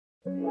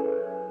All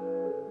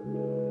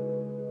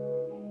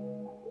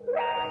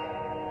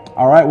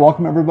right,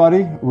 welcome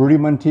everybody. Rudy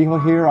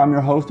Montijo here. I'm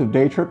your host of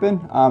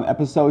Daytryp,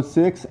 episode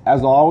 6.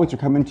 As always, we're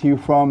coming to you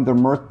from the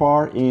Merc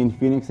Bar in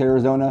Phoenix,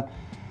 Arizona.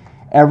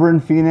 Ever in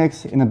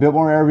Phoenix, in the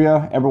Biltmore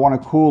area, ever want a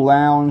cool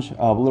lounge,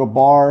 a little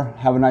bar,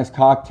 have a nice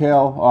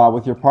cocktail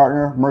with your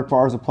partner, Merc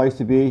Bar is a place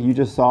to be. You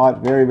just saw it.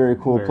 Very, very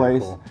cool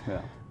place. Cool.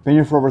 Yeah. Been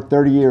here for over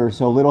 30 years,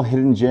 so a little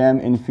hidden gem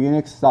in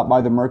Phoenix. Stop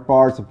by the Merc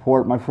Bar,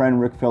 support my friend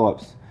Rick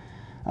Phillips.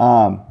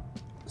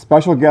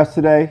 Special guest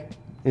today,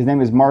 his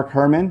name is Mark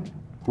Herrmann.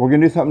 We're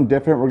going to do something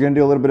different. We're going to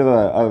do a little bit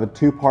of a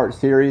two-part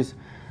series.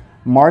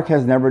 Mark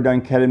has never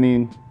done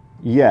ketamine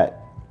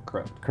yet.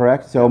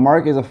 Correct? So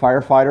Mark is a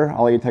firefighter.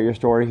 I'll let you tell your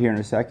story here in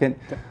a second.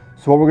 Okay.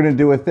 So what we're going to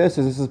do with this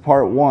is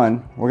part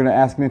 1. We're going to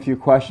ask him a few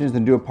questions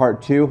and do a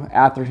part 2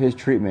 after his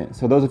treatment.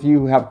 So those of you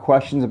who have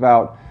questions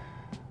about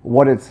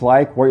what it's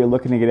like, what you're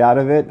looking to get out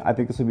of it, I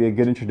think this will be a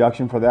good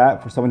introduction for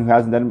that, for someone who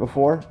hasn't done it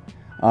before.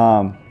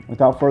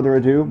 Without further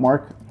ado,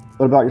 Mark,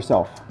 what about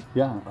yourself?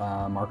 Yeah,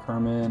 Mark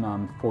Herrmann,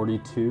 I'm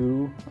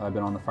 42. I've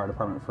been on the fire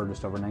department for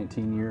just over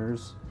 19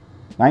 years.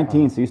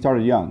 19, so you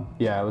started young.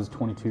 Yeah, I was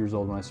 22 years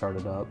old when I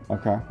started up.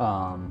 Okay.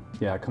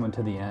 Yeah, coming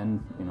to the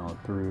end,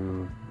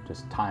 through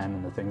just time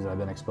and the things that I've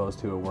been exposed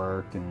to at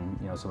work and,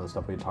 some of the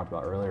stuff we talked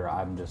about earlier,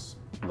 I'm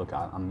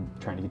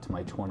trying to get to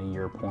my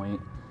 20-year point.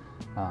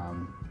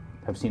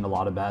 I've seen a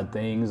lot of bad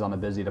things on a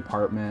busy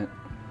department.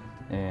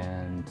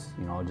 And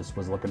just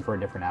was looking for a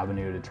different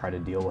avenue to try to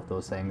deal with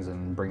those things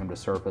and bring them to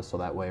surface, so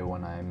that way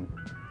when I'm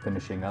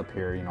finishing up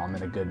here, I'm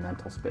in a good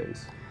mental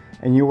space.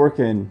 And you work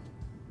in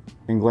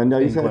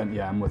Glendale, you said?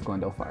 Yeah, I'm with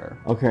Glendale Fire.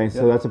 Okay,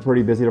 so that's a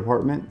pretty busy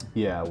department?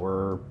 Yeah,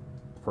 we're,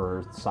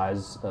 for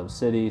size of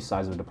city,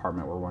 size of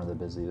department, we're one of the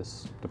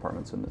busiest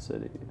departments in the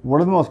city.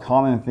 What are the most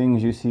common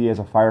things you see as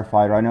a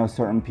firefighter? I know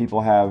certain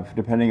people have,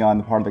 depending on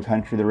the part of the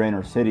country they're in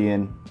or city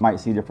in, might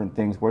see different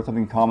things. What's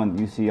something common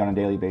that you see on a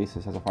daily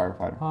basis as a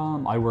firefighter?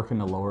 I work in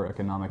the lower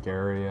economic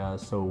area,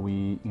 so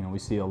we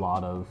see a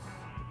lot of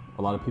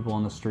people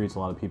on the streets, a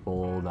lot of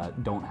people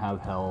that don't have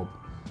help.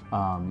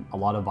 A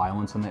lot of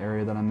violence in the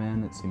area that I'm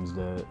in. It seems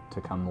to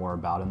come more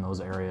about in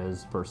those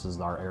areas versus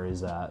our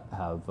areas that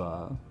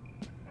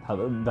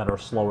that are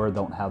slower,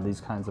 don't have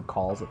these kinds of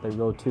calls that they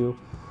go to.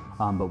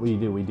 But we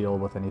deal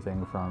with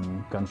anything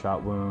from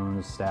gunshot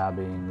wounds,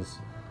 stabbings,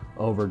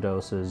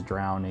 overdoses,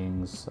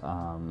 drownings,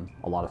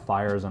 a lot of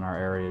fires in our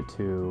area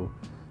too.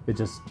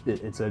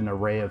 It's an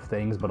array of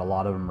things, but a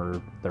lot of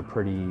them they're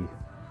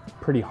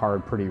pretty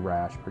hard, pretty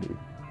rash, pretty.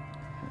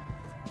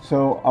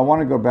 So I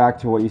want to go back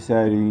to what you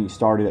said. You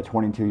started at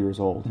 22 years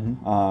old.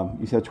 Mm-hmm.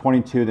 You said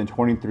 22, then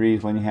 23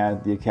 is when you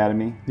had the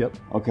academy? Yep.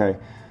 Okay.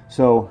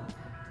 So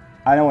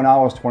I know when I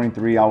was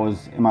 23, I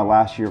was in my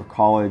last year of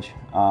college,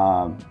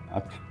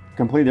 a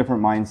completely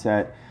different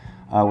mindset,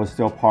 was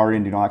still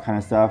partying, doing all that kind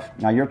of stuff.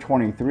 Now you're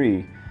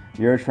 23,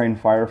 you're a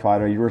trained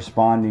firefighter, you're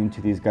responding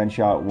to these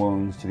gunshot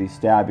wounds, to these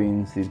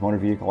stabbings, these motor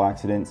vehicle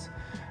accidents.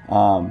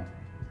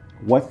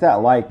 What's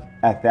that like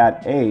at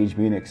that age,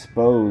 being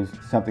exposed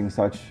to something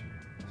so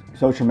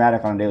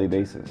traumatic on a daily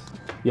basis?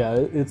 Yeah,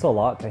 it's a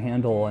lot to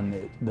handle,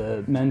 and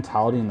the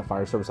mentality in the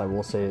fire service, I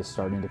will say, is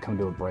starting to come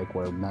to a break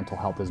where mental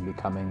health is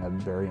becoming a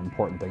very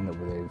important thing, that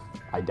they've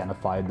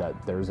identified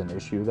that there's an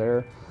issue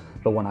there.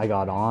 But when I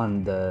got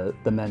on, the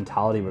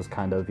mentality was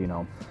kind of,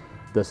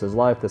 this is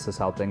life, this is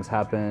how things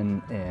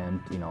happen,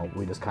 and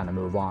we just kind of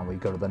move on. We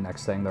go to the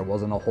next thing. There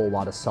wasn't a whole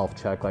lot of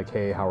self-check, like,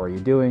 hey, how are you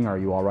doing? Are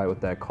you all right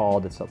with that call?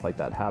 Did stuff like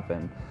that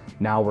happen?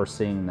 Now we're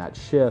seeing that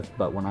shift,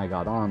 but when I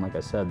got on, like I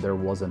said, there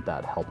wasn't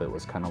that help. It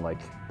was kind of like,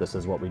 this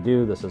is what we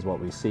do, this is what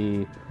we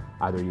see.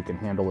 Either you can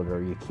handle it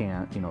or you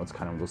can't. It's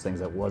kind of those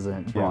things that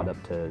wasn't brought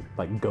up to,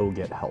 like, go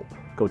get help,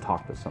 go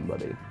talk to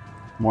somebody.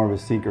 More of a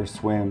sink or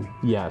swim.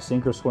 Yeah,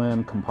 sink or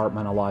swim,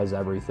 compartmentalize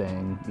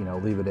everything,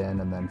 leave it in,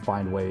 and then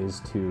find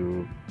ways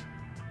to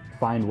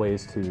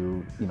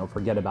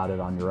forget about it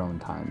on your own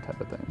time,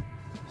 type of thing.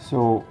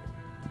 So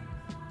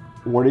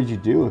what did you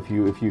do if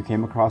you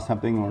came across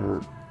something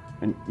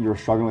and you're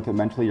struggling with it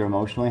mentally or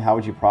emotionally? How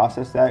would you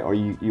process that, or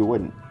you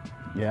wouldn't?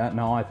 Yeah,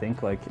 no, I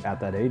think, like, at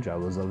that age, I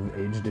was of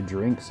age to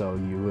drink, so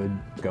you would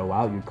go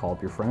out, you'd call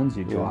up your friends,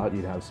 you'd go out,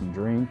 you'd have some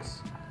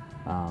drinks.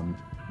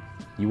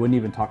 You wouldn't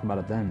even talk about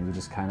it then. You would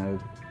just kind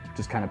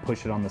of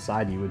push it on the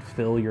side. You would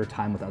fill your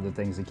time with other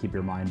things to keep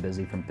your mind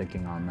busy from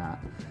thinking on that.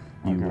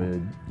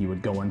 You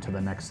would go into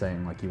the next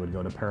thing, like you would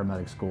go to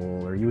paramedic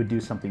school, or you would do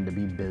something to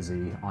be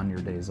busy on your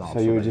days off.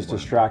 So you would just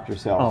distract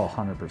yourself? Oh,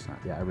 100%.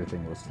 Yeah,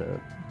 everything was to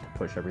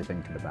push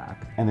everything to the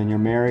back. And then you're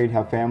married,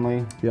 have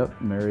family? Yep,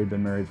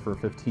 been married for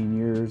 15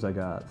 years. I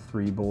got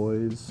 3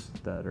 boys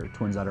that are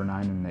twins that are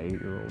 9 and an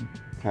 8-year-old.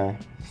 Okay,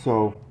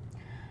 so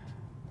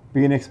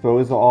being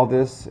exposed to all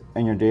this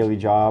in your daily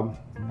job,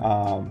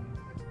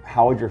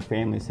 how would your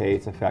family say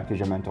it's affected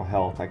your mental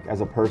health? Like,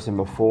 as a person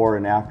before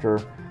and after,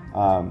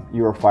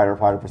 you were a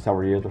firefighter for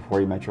several years before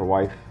you met your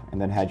wife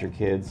and then had your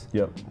kids.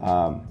 Yep.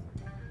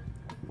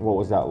 what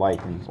was that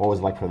like, and what was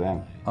it like for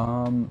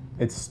them?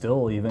 It's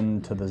still,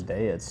 even to this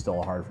day, it's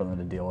still hard for them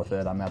to deal with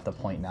it. I'm at the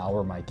point now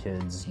where my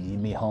kids need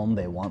me home,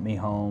 they want me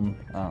home.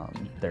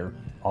 They're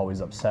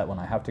always upset when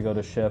I have to go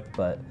to shift,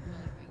 but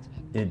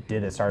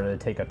it started to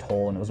take a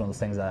toll, and it was one of those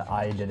things that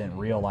I didn't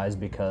realize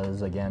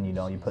because, again, you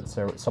know, you put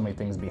so many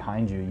things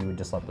behind you, you would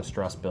just let the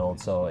stress build.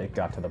 So it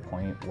got to the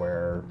point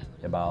where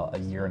about a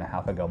year and a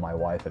half ago, my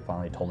wife had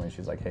finally told me,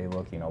 she's like, hey,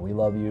 look, you know, we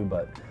love you,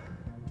 but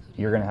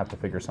you're gonna have to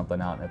figure something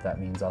out, and if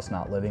that means us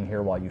not living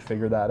here while you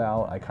figure that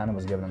out. I kind of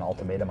was given an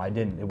ultimatum.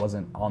 It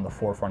wasn't on the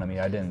forefront of me.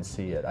 I didn't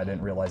see it. I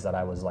didn't realize that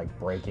I was like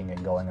breaking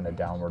and going in a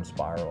downward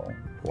spiral.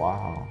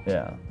 Wow.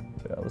 Yeah,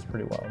 it was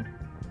pretty wild.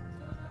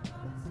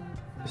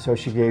 So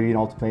she gave you an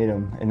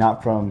ultimatum, and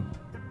not from,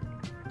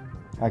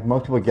 like,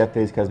 most people get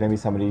these because maybe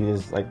somebody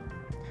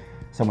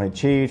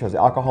cheats, or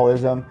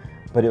alcoholism,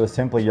 but it was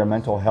simply your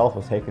mental health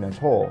was taking a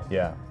toll.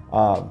 Yeah.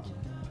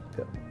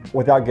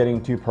 Without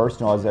getting too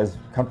personal, as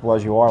comfortable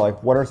as you are,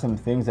 like, what are some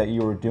things that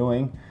you were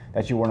doing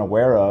that you weren't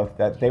aware of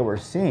that they were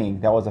seeing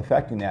that was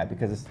affecting that?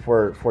 Because it's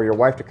for your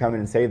wife to come in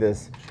and say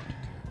this,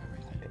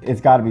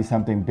 it's got to be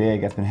something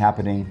big that's been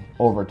happening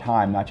over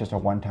time, not just a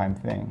one-time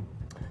thing.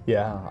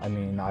 Yeah, I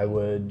mean,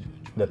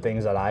 the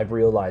things that I've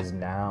realized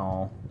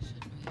now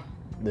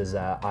is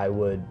that I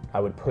would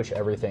push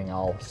everything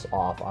else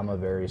off. I'm a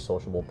very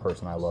sociable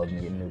person. I love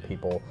meeting new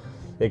people.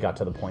 It got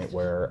to the point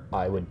where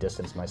I would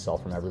distance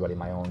myself from everybody,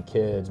 my own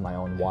kids, my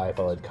own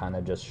wife. I would kind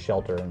of just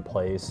shelter in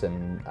place,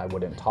 and I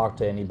wouldn't talk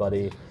to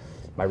anybody.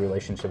 My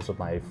relationships with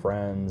my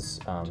friends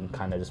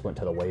kind of just went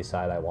to the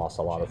wayside. I lost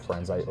a lot of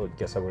friends. I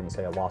guess I wouldn't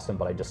say I lost them,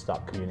 but I just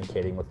stopped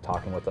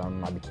talking with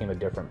them. I became a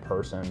different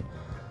person.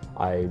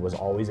 I was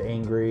always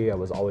angry. I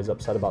was always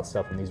upset about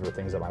stuff, and these were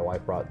things that my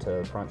wife brought to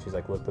the front. She's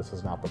like, look, this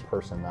is not the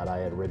person that I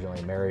had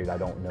originally married. I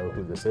don't know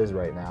who this is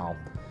right now.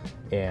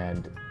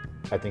 And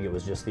I think it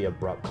was just the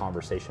abrupt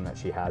conversation that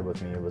she had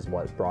with me. It was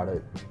what brought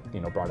it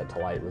to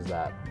light, was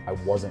that I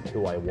wasn't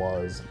who I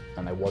was,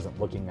 and I wasn't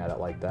looking at it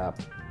like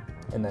that.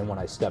 And then when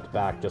I stepped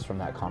back just from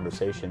that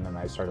conversation and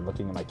I started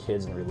looking at my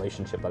kids and the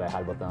relationship that I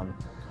had with them,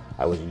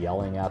 I was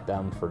yelling at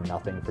them for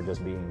nothing, for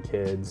just being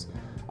kids.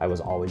 I was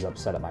always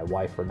upset at my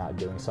wife for not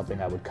doing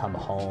something. I would come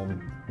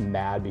home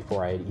mad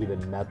before I had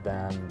even met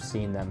them,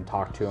 seen them,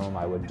 talked to them.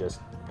 I would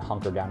just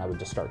hunker down. I would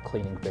just start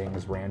cleaning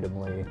things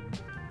randomly.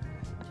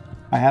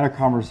 I had a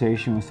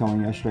conversation with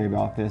someone yesterday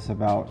about this,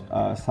 about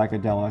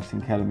psychedelics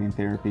and ketamine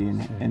therapy,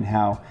 and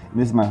how,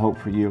 and this is my hope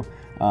for you,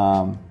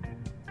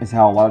 is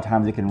how a lot of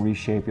times it can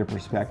reshape your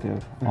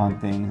perspective on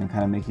things and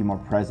kind of make you more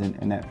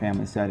present in that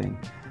family setting.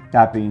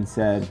 That being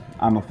said,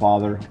 I'm a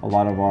father. A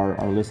lot of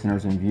our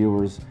listeners and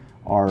viewers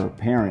are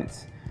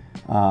parents.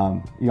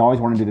 You always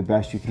want to do the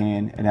best you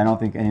can, and I don't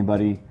think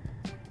anybody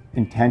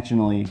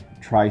intentionally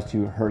tries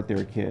to hurt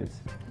their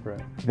kids.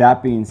 Right.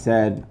 That being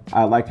said,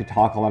 I like to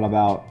talk a lot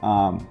about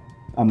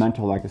a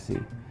mental legacy,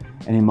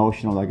 an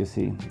emotional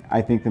legacy.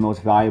 I think the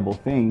most valuable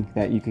thing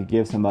that you could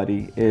give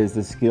somebody is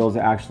the skills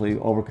to actually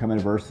overcome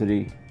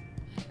adversity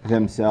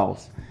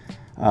themselves.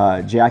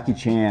 Jackie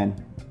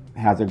Chan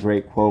has a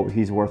great quote.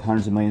 He's worth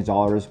hundreds of millions of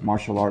dollars,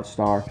 martial arts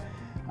star.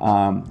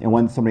 And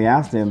when somebody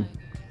asked him,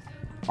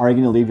 are you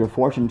going to leave your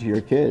fortune to your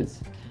kids?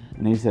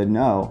 And he said,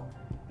 no.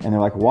 And they're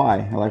like, why?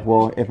 They're like,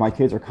 well, if my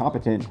kids are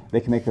competent,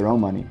 they can make their own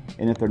money.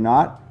 And if they're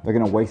not, they're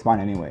going to waste mine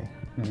anyway.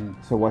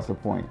 So what's the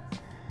point?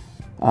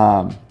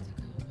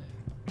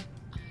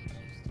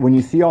 When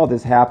you see all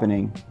this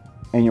happening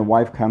and your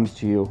wife comes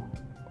to you,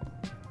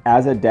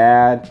 as a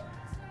dad,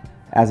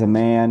 as a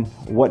man,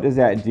 what does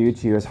that do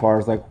to you as far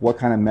as like what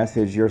kind of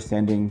message you're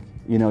sending,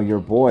 your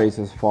boys,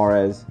 as far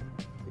as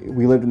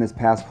we lived in this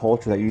past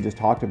culture that you just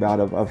talked about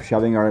of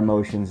shoving our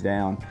emotions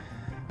down,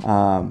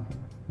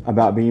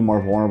 about being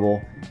more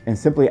vulnerable and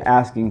simply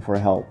asking for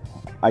help.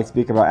 I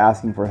speak about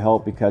asking for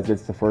help because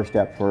it's the first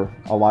step for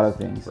a lot of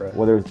things, right?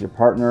 Whether it's your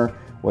partner,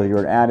 whether you're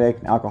an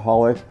addict, an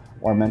alcoholic,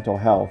 or mental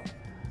health.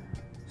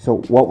 So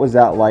what was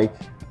that like,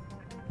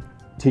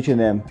 teaching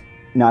them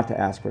not to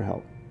ask for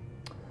help?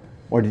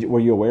 Or were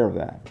you aware of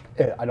that?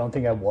 I don't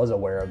think I was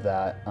aware of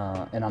that,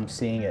 and I'm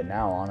seeing it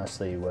now,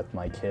 honestly, with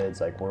my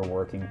kids. Like, we're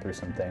working through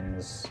some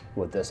things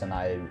with this, and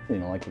I,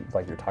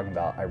 like you're talking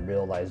about, I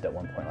realized at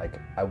one point, like,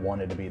 I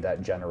wanted to be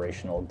that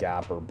generational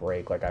gap or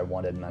break. Like, I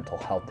wanted mental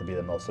health to be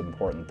the most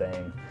important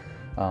thing.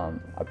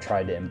 I've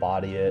tried to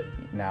embody it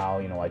now.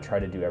 I try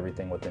to do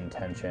everything with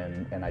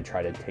intention, and I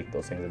try to take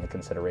those things into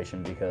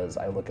consideration, because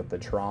I look at the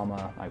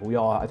trauma. Like,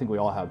 I think we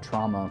all have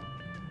trauma,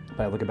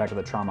 but I look back at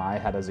the trauma I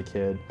had as a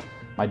kid.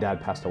 My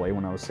dad passed away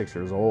when I was 6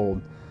 years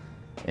old,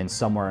 and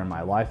somewhere in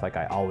my life, like,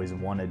 I always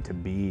wanted to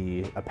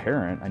be a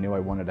parent. I knew I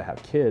wanted to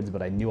have kids,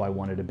 but I knew I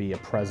wanted to be a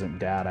present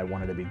dad. I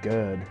wanted to be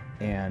good,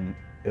 and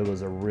it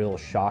was a real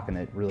shock, and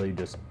it really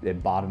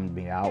it bottomed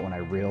me out when I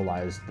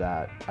realized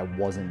that I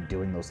wasn't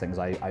doing those things.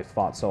 I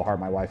fought so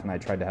hard. My wife and I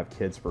tried to have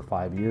kids for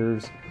 5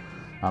 years.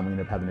 We ended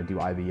up having to do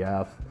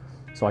IVF.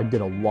 So I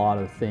did a lot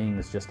of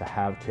things just to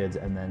have kids,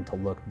 and then to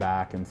look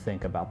back and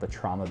think about the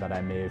trauma that I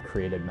may have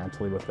created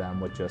mentally with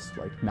them, with just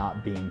like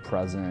not being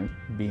present,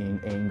 being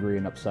angry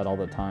and upset all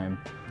the time.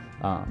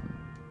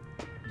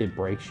 it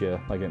breaks you,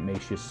 like it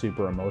makes you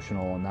super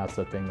emotional. And that's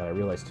the thing that I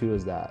realized too,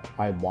 is that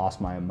I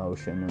lost my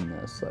emotion in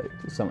this, like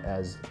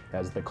as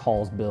the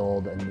calls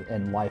build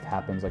and life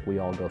happens, like we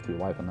all go through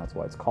life, and that's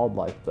why it's called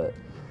life. But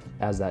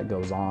as that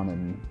goes on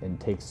and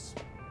takes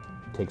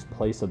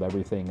place of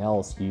everything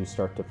else, you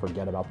start to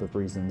forget about the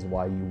reasons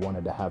why you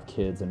wanted to have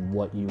kids and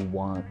what you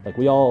want. Like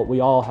we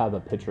all have a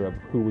picture of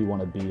who we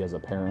want to be as a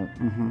parent.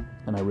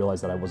 And I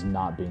realized that I was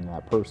not being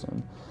that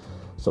person.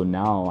 So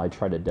now I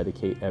try to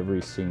dedicate every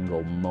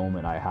single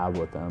moment I have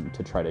with them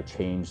to try to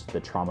change the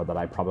trauma that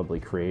I probably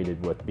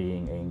created with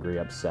being angry,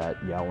 upset,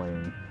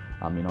 yelling.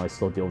 You know, I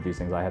still deal with these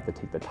things. I have to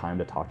take the time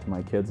to talk to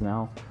my kids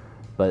now,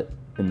 but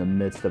in the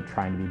midst of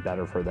trying to be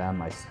better for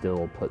them, I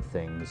still put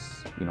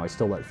things, you know, I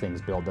still let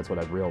things build. That's what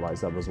I've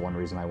realized. That was one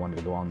reason I wanted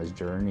to go on this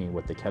journey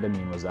with the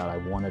ketamine, was that I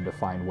wanted to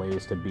find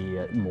ways to be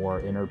at more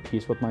inner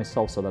peace with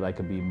myself so that I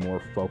could be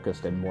more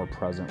focused and more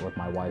present with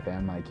my wife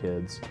and my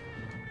kids.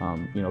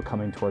 You know,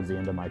 coming towards the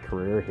end of my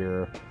career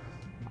here,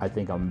 I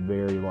think I'm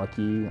very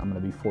lucky. I'm going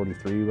to be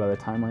 43 by the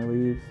time I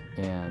leave,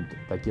 and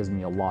that gives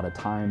me a lot of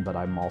time, but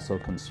I'm also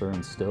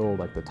concerned still,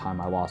 like the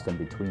time I lost in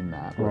between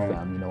that with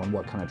them, you know, and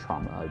what kind of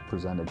trauma I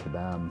presented to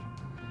them.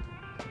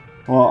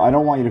 Well, I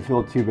don't want you to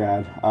feel too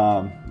bad.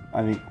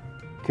 I think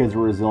kids are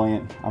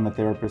resilient. I'm a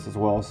therapist as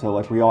well, so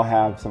like we all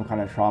have some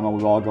kind of trauma.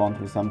 We've all gone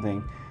through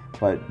something,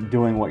 but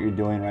doing what you're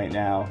doing right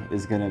now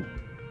is going to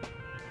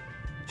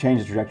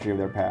change the trajectory of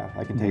their path.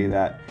 I can tell you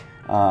that.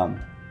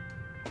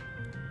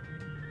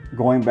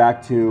 Going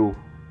back to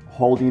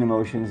holding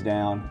emotions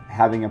down,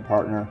 having a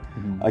partner.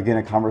 Again,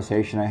 a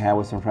conversation I had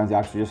with some friends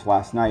actually just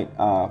last night.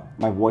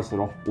 My voice a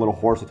little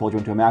hoarse. I told you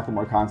I went to a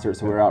Macklemore concert,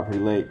 so we were out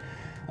pretty late.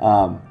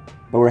 But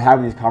we're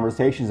having these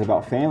conversations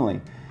about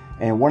family.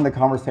 And one of the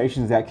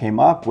conversations that came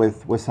up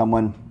with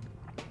someone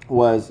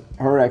was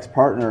her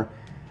ex-partner.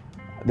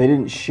 They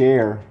didn't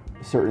share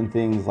certain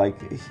things, like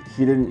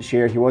he didn't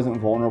share, he wasn't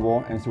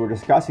vulnerable, and so we're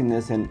discussing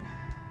this, and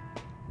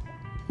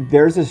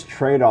there's this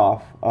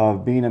trade-off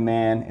of being a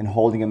man and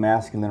holding a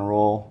masculine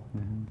role,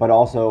 but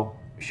also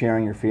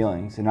sharing your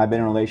feelings. And I've been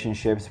in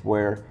relationships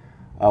where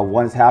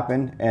one's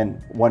happened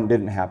and one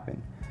didn't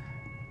happen.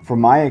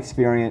 From my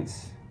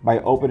experience,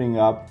 by opening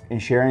up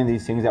and sharing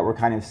these things that we're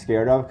kind of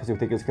scared of because we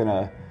think it's going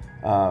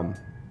to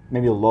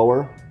maybe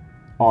lower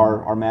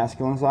our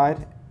masculine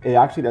side, it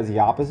actually does the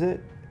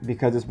opposite,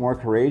 because it's more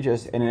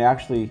courageous and it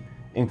actually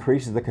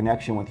increases the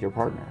connection with your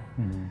partner.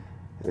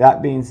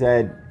 That being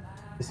said,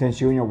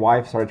 since you and your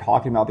wife started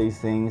talking about these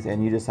things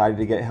and you decided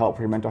to get help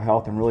for your mental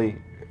health and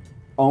really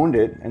owned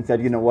it and said,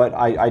 you know what,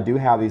 I do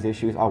have these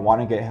issues, I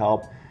want to get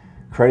help,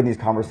 creating these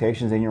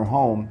conversations in your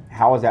home,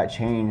 how has that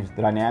changed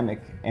the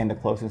dynamic and the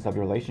closeness of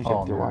your relationship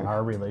with your wife?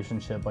 Our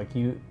relationship, like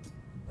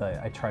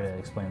I try to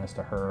explain this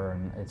to her,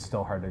 and it's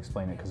still hard to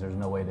explain it because there's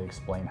no way to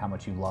explain how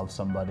much you love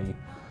somebody.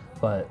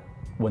 But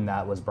when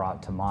that was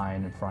brought to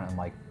mind in front, and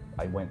like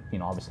I went, you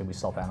know, obviously we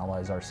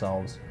self-analyze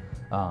ourselves,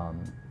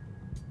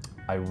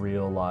 I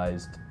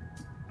realized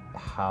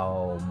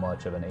how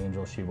much of an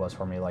angel she was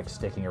for me, like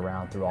sticking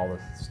around through all the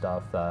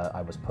stuff that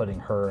I was putting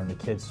her and the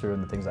kids through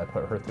and the things I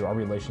put her through. Our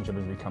relationship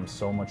has become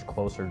so much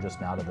closer just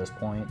now to this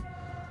point.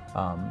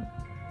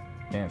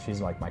 Man,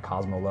 she's like my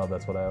Cosmo love,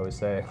 that's what I always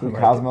say.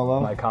 Like, Cosmo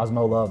love? My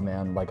Cosmo love,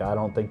 man. Like, I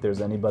don't think there's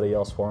anybody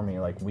else for me.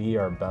 Like, we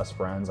are best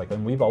friends. Like,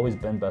 and we've always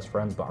been best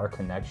friends, but our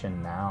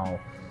connection now,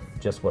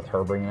 just with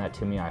her bringing that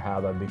to me,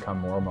 I've become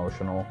more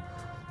emotional.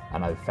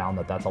 And I've found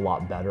that that's a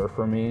lot better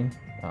for me,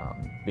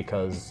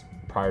 because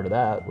prior to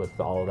that, with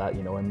all of that,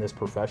 you know, in this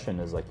profession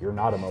is like, you're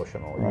not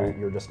emotional. Right.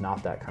 You're just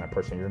not that kind of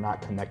person. You're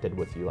not connected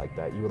with you like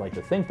that. You would like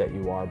to think that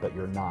you are, but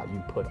you're not.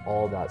 You put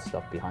all that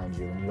stuff behind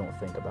you and you don't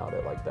think about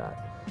it like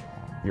that.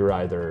 You're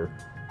either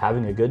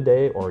having a good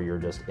day or you're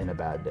just in a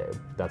bad day.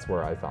 That's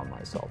where I found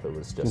myself. It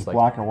was just like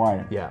black or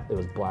white. Yeah, it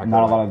was black.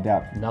 Not a lot of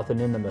depth. Nothing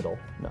in the middle.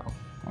 No.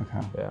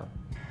 Okay.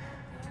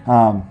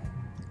 Yeah.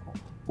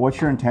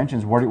 What's your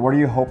intentions? What are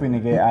you hoping to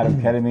get out of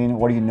ketamine?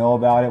 What do you know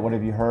about it? What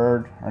have you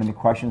heard? Are any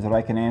questions that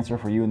I can answer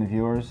for you and the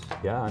viewers?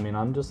 Yeah, I mean,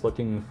 I'm just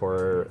looking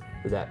for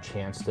that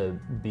chance to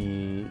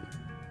be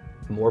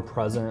more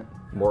present,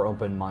 more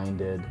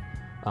open-minded,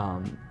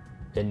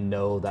 and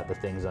know that the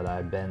things that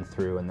I've been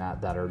through and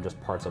that are just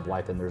parts of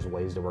life, and there's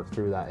ways to work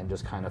through that, and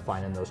just kind of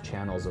finding those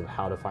channels of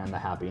how to find the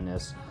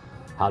happiness,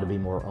 how to be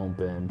more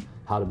open,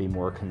 how to be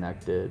more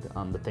connected.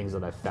 The things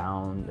that I've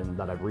found and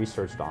that I've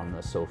researched on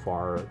this so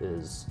far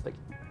is like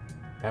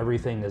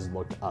everything is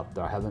looked up.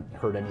 I haven't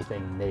heard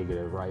anything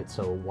negative, right?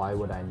 So why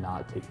would I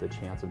not take the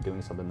chance of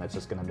doing something that's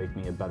just going to make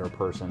me a better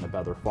person, a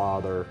better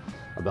father,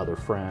 a better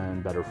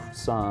friend, better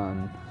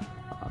son?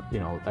 You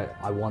know,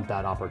 I want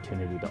that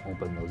opportunity to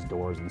open those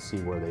doors and see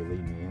where they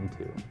lead me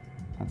into.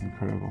 That's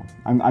incredible.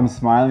 I'm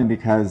smiling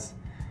because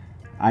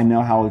I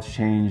know how it's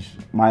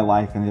changed my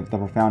life and the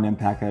profound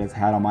impact that it's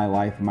had on my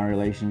life and my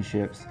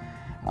relationships.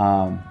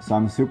 So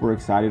I'm super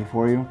excited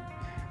for you.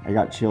 I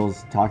got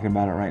chills talking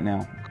about it right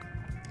now.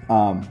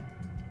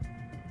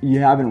 You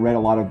haven't read a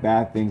lot of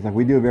bad things. Like,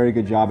 we do a very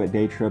good job at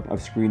Daytryp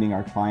of screening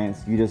our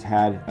clients. You just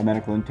had a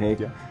medical intake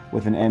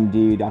with an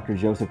MD, Dr.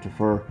 Joseph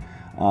Tafur,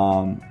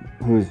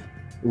 who's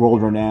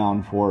world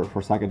renowned for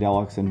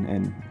psychedelics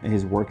and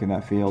his work in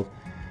that field.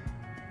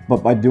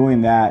 But by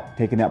doing that,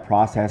 taking that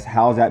process,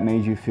 how has that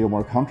made you feel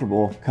more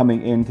comfortable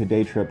coming into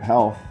Daytryp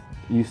Health?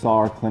 You saw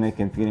our clinic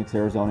in Phoenix,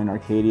 Arizona, in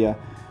Arcadia.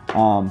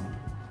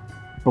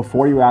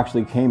 Before you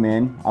actually came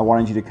in, I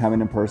wanted you to come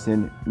in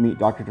person, meet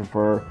Dr.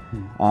 Defer,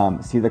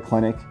 see the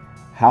clinic.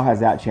 How has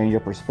that changed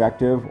your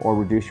perspective or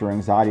reduced your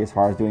anxiety as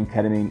far as doing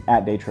ketamine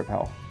at Daytryp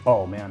Health?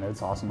 Oh man,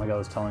 it's awesome. Like I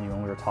was telling you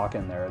when we were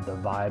talking there, the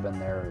vibe in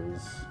there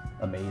is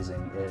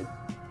amazing.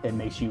 It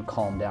makes you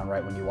calm down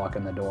right when you walk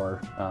in the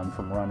door,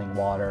 from running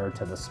water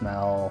to the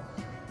smell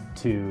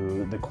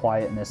to the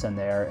quietness in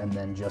there, and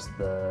then just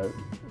the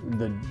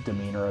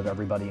demeanor of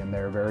everybody in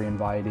there, very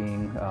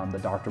inviting. The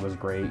doctor was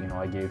great. You know,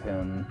 I gave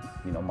him,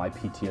 you know, my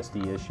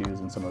PTSD issues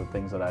and some of the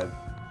things that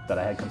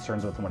I had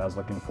concerns with and what I was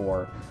looking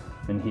for,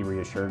 and he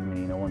reassured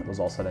me, you know, when it was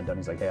all said and done,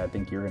 he's like, hey, I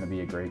think you're going to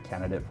be a great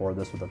candidate for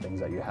this with the things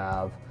that you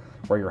have,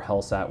 where your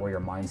health's at, where your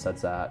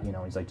mindset's at. You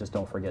know, he's like, just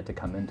don't forget to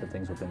come into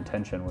things with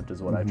intention, which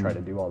is what I try to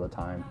do all the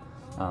time.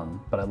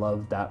 But I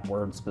love that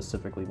word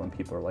specifically when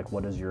people are like,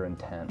 what is your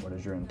intent? What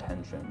is your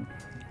intention?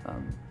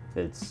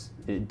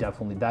 It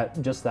definitely,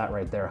 that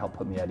right there helped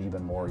put me at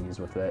even more ease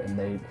with it.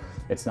 And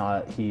it's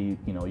not, he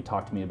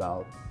talked to me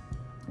about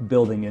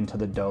building into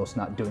the dose,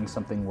 not doing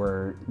something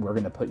where we're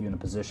going to put you in a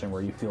position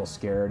where you feel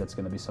scared. It's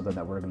going to be something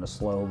that we're going to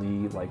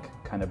slowly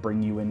kind of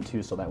bring you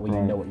into, so that way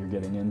you know what you're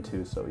getting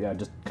into. So yeah,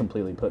 just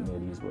completely put me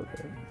at ease with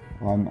it.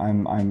 Well,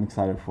 I'm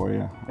excited for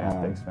you.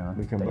 Yeah, thanks, man.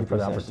 Thank you for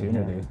the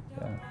opportunity.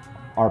 Yeah.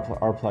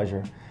 Our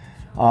pleasure.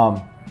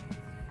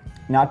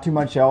 Not too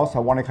much else. I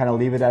want to kind of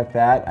leave it at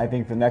that. I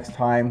think the next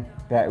time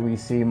that we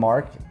see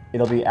Mark,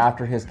 it'll be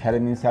after his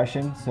ketamine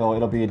session, so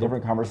it'll be a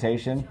different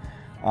conversation.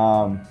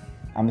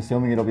 I'm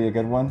assuming it'll be a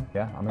good one.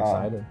 Yeah, I'm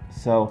excited.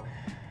 So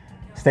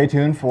stay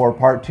tuned for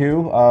part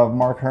 2 of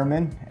Mark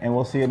Herrmann, and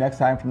we'll see you next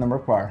time from the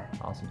Merc Bar.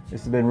 Awesome.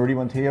 This has been Rudy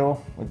Montijo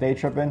with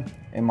Daytryp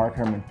and Mark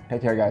Herrmann.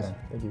 Take care, guys.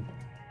 Thank you.